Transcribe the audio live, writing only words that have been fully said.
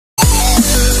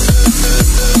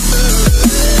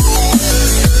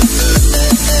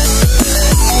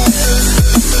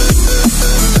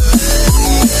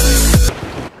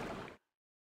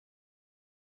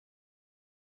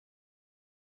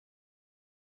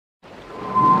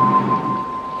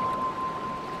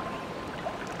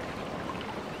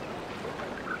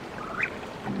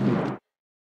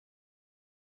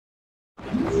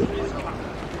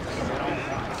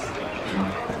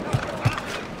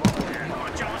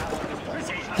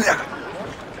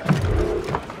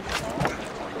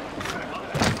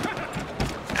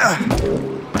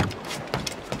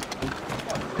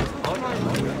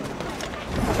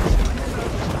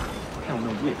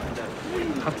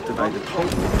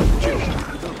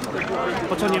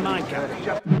What's on your mind,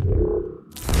 Captain?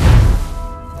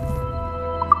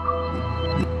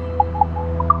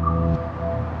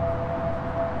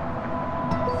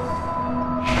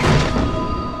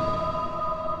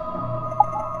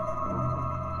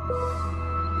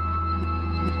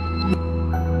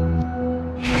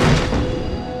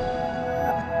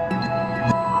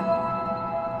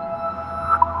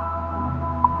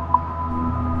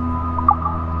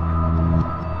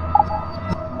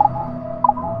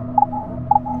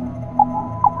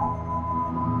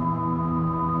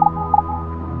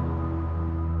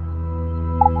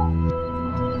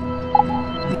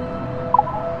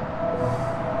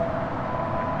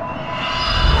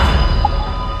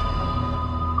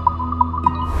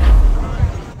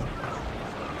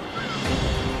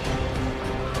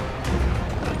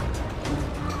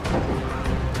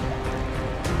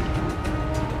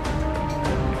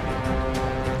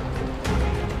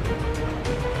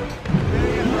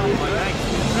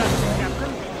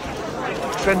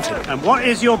 And what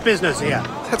is your business here?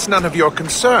 That's none of your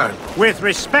concern. With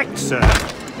respect, sir.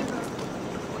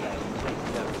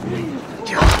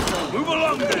 Move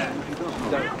along there!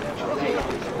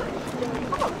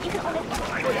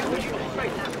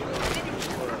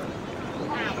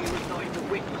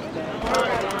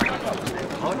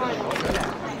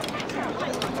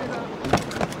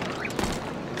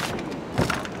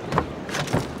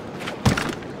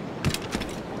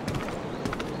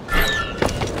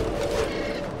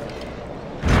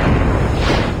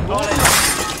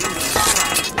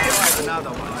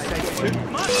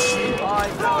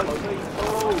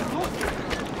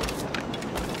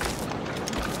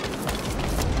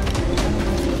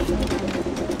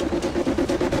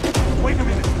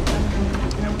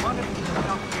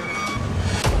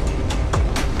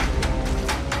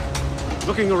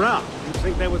 Looking around, you'd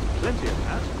think there was plenty of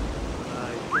that.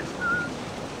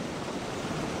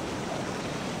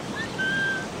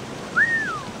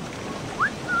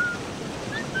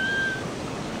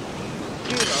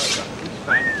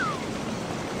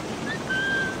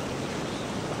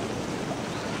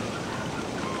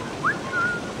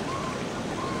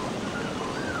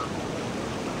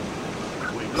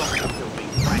 We've lost them till being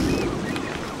frank.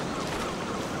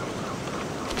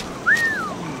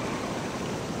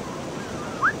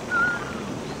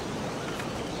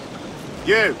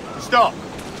 You, stop!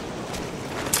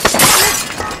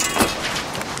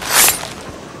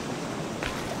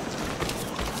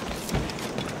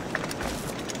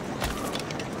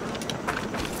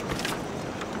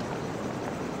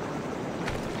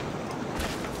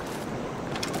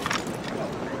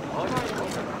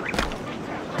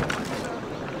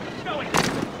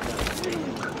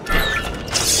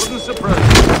 Wouldn't surprise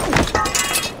me.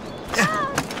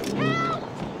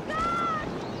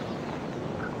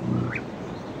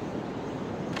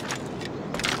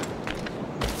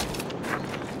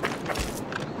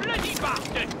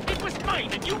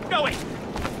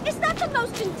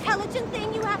 Intelligent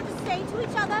thing you have to say to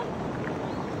each other?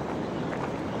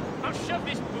 I'll shove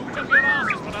this boot up your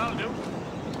arse is what I'll do.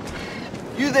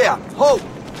 You there! Halt!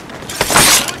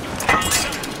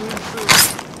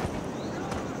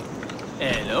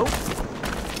 Hello?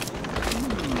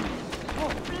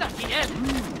 Oh, bloody hell!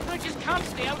 I just can't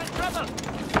stay out of trouble.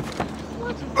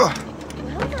 What?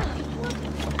 Well now,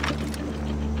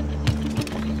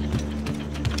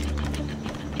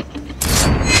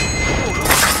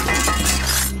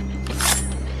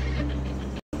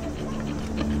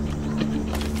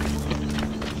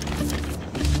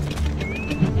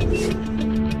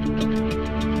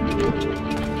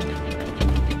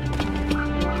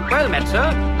 Well met,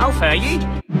 sir. How fare ye?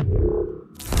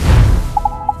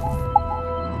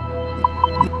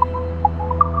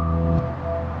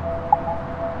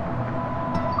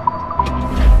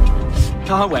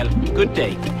 Ah, well, good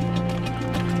day.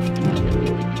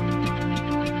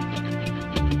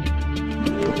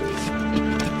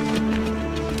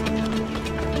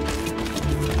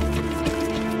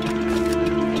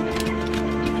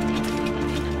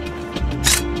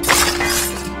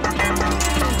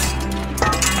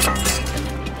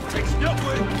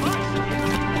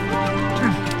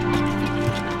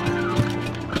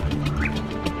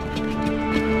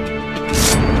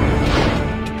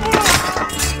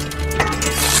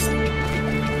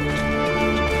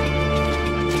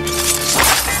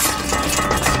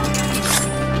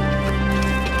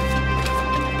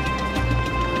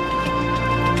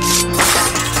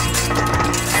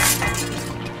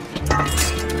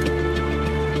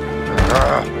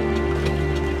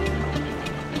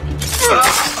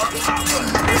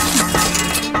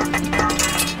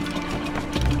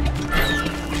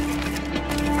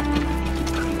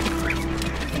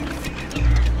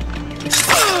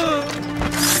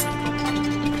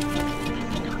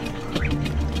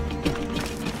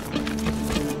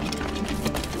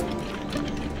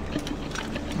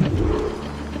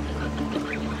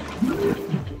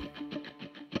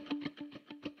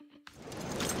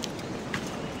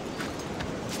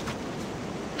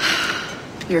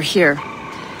 You're here.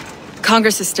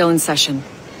 Congress is still in session.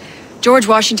 George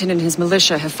Washington and his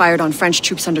militia have fired on French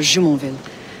troops under Jumonville.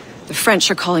 The French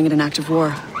are calling it an act of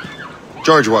war.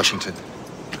 George Washington.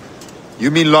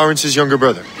 You mean Lawrence's younger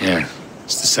brother? Yeah,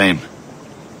 it's the same.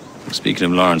 Speaking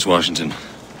of Lawrence Washington,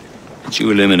 but you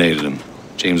eliminated him.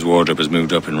 James Wardrop has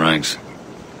moved up in ranks.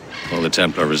 All the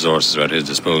Templar resources are at his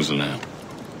disposal now.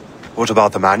 What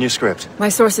about the manuscript? My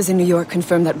sources in New York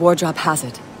confirm that Wardrop has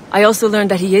it. I also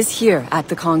learned that he is here at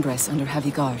the Congress under heavy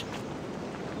guard.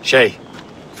 Shay,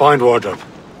 find Wardrop.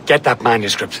 Get that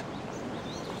manuscript.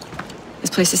 This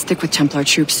place is thick with Templar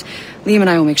troops. Liam and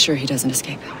I will make sure he doesn't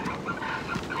escape.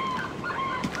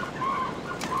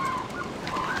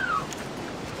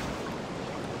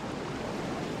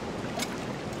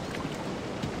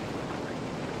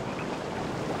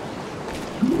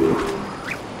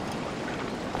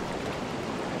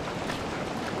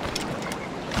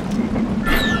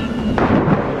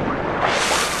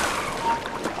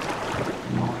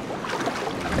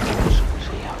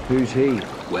 Who's he?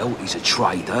 Well, he's a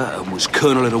trader and was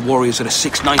colonel of the warriors of the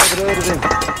 6th Nation. Never heard of him.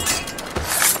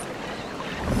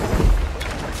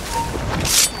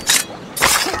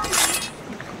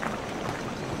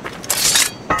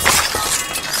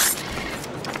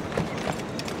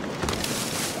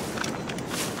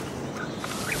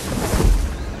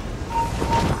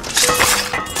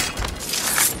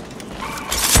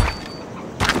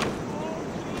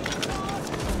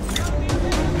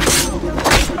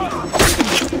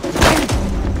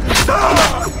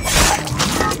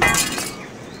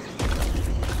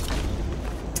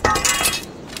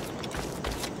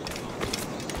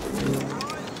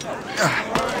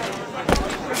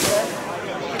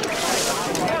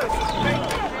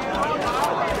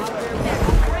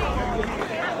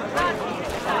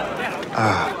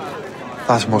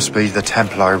 That must be the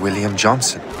Templar William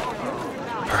Johnson.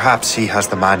 Perhaps he has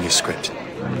the manuscript,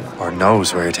 or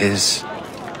knows where it is.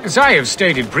 As I have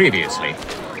stated previously,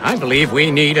 I believe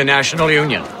we need a national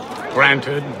union,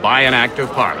 granted by an act of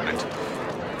parliament,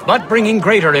 but bringing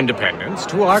greater independence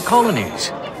to our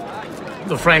colonies.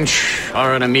 The French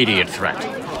are an immediate threat,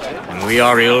 and we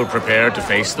are ill prepared to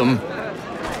face them.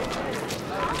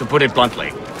 To put it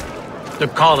bluntly, the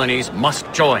colonies must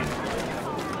join,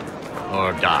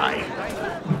 or die.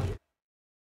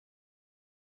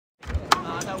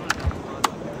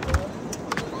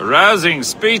 A rousing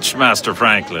speech, Master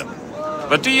Franklin.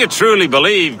 But do you truly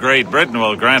believe Great Britain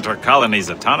will grant her colonies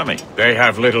autonomy? They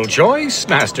have little choice,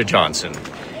 Master Johnson.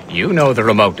 You know the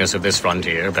remoteness of this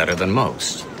frontier better than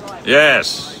most.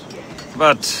 Yes,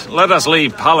 but let us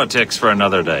leave politics for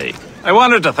another day. I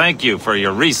wanted to thank you for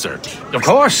your research. Of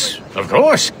course, of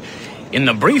course. In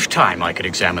the brief time I could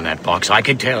examine that box, I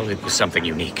could tell it was something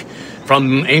unique.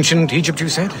 From ancient Egypt, you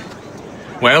said?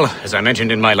 Well, as I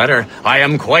mentioned in my letter, I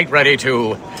am quite ready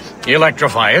to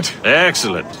electrify it.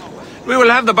 Excellent. We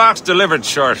will have the box delivered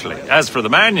shortly. As for the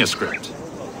manuscript...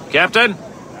 Captain?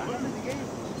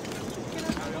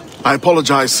 I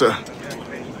apologize, sir,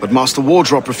 but Master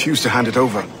Wardrop refused to hand it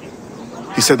over.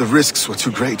 He said the risks were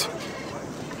too great.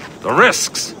 The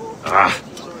risks? I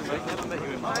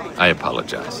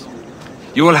apologize.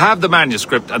 You will have the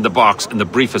manuscript and the box in the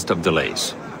briefest of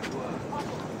delays.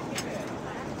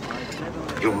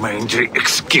 You mangy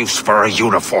excuse for a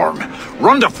uniform.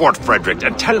 Run to Fort Frederick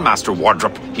and tell Master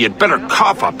Wardrop he had better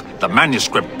cough up the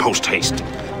manuscript post-haste.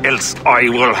 Else I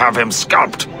will have him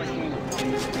scalped.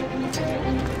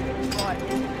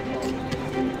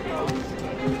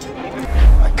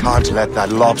 I can't let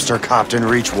that lobster captain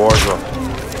reach Wardrop.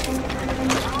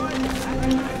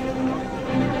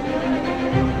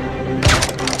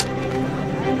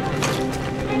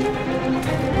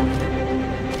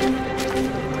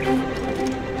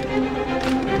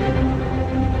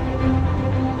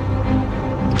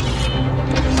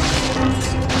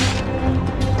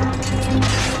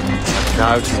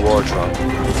 Now to Wardrop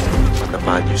and the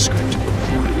manuscript.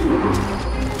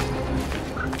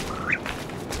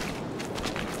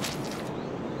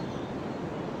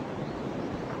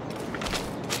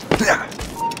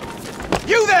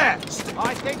 You there!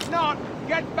 I think not.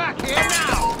 Get back here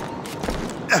now!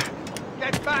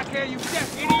 Get back here, you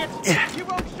deaf idiot! You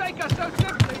won't shake us so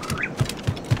simply!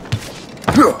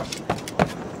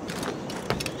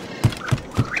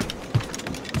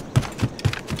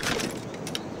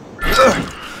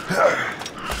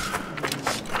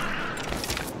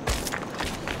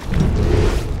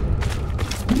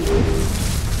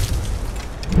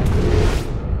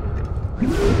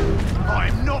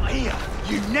 I'm not here.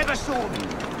 You never saw me.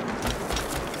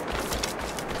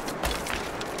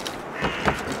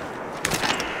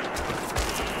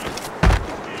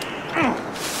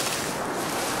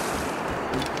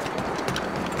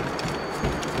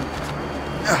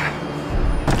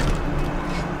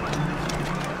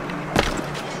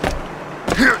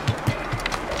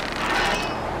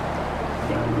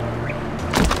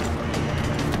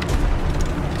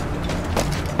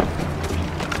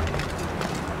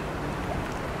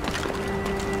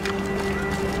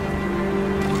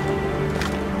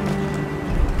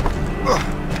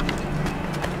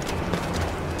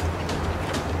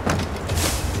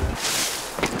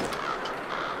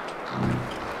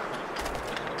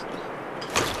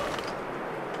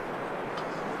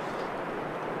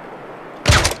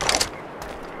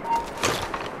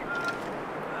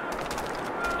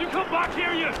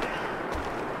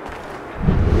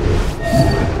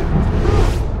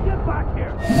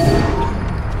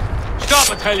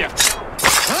 Stop, I tell you!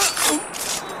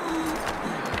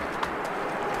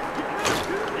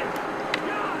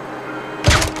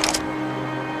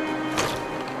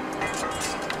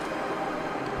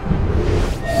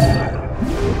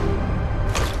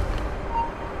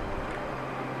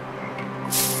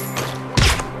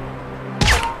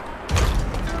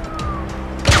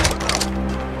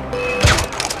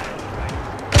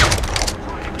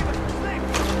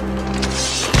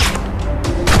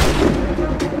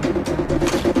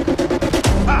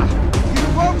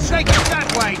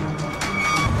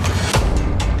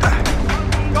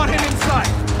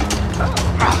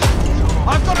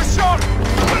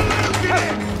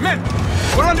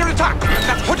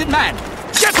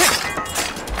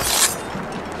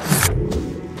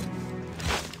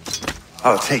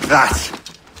 I'll take that,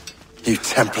 you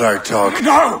Templar dog.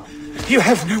 No! You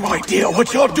have no idea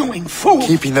what you're doing, fool!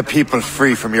 Keeping the people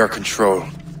free from your control.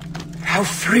 How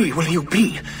free will you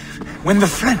be when the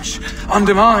French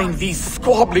undermine these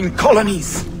squabbling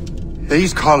colonies?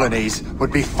 These colonies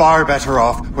would be far better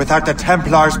off without the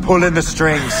Templars pulling the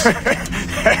strings.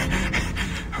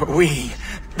 We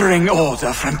bring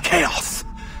order from chaos.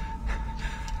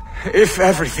 If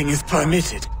everything is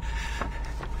permitted,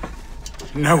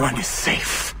 no one is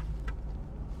safe.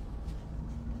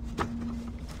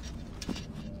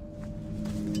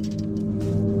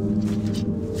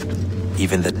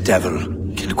 Even the devil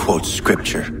can quote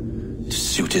scripture to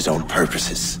suit his own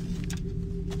purposes.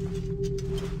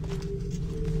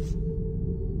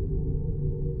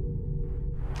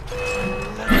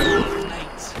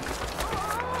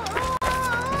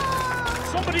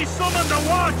 Somebody summon the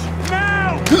watch!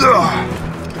 Now!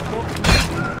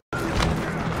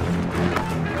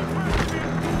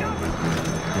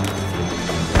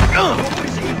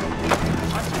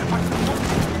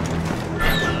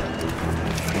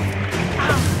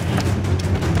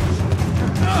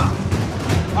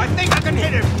 I think I can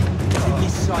hit him! In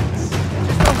his sights.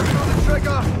 Just don't pull the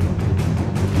trigger!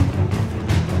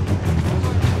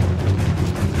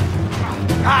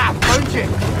 Ah, punch it!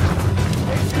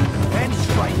 Then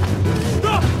straight.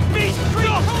 Stop! Be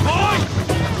straight! Boy!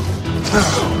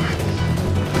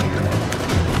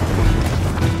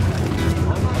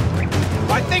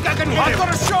 I think I can hit him! I've got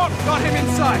a shot! Got him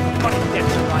inside!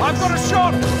 I've got a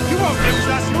shot! You won't lose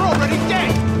us! You're already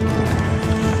dead!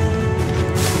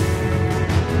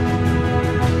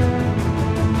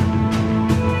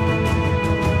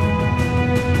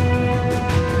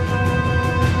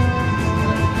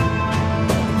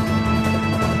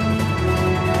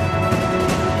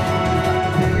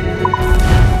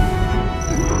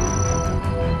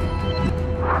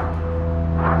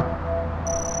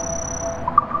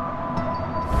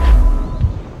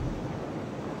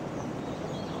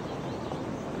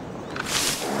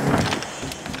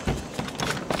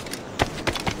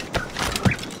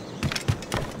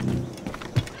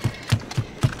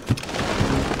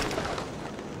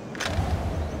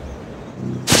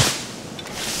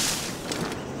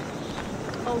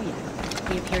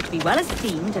 Well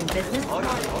esteemed and business. My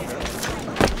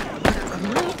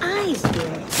eyes,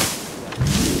 dear.